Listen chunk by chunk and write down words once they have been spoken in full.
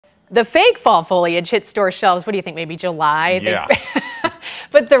The fake fall foliage hits store shelves, what do you think, maybe July? Yeah.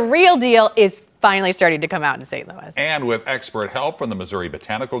 But the real deal is finally starting to come out in St. Louis. And with expert help from the Missouri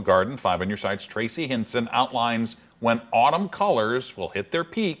Botanical Garden, 5 on Your Side's Tracy Hinson outlines when autumn colors will hit their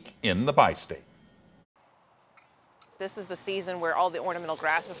peak in the bi-state. This is the season where all the ornamental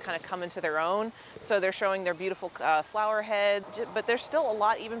grasses kind of come into their own. So they're showing their beautiful flower head, but there's still a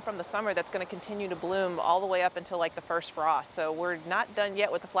lot even from the summer that's going to continue to bloom all the way up until like the first frost. So we're not done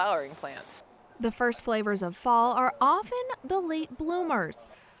yet with the flowering plants. The first flavors of fall are often the late bloomers.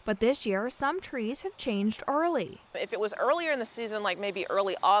 But this year, some trees have changed early. If it was earlier in the season, like maybe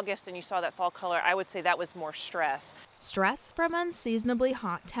early August, and you saw that fall color, I would say that was more stress. Stress from unseasonably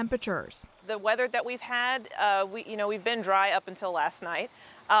hot temperatures. The weather that we've had, we've been dry up until last night.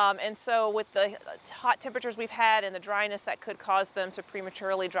 And so with the hot temperatures we've had and the dryness, that could cause them to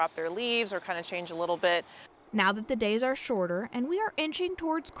prematurely drop their leaves or kind of change a little bit. Now that the days are shorter and we are inching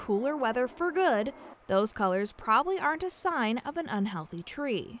towards cooler weather for good, those colors probably aren't a sign of an unhealthy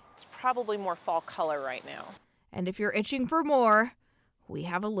tree. It's probably more fall color right now. And if you're itching for more, we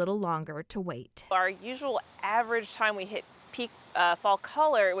have a little longer to wait. Our usual average time we hit peak fall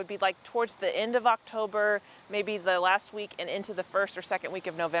color would be like towards the end of October, maybe the last week and into the first or second week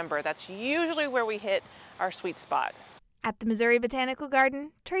of November. That's usually where we hit our sweet spot. At the Missouri Botanical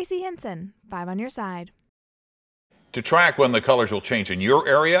Garden, Tracy Hinson, 5 on Your Side. To track when the colors will change in your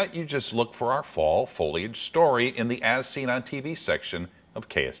area, you just look for our fall foliage story in the As Seen on TV section of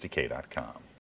KSDK.com.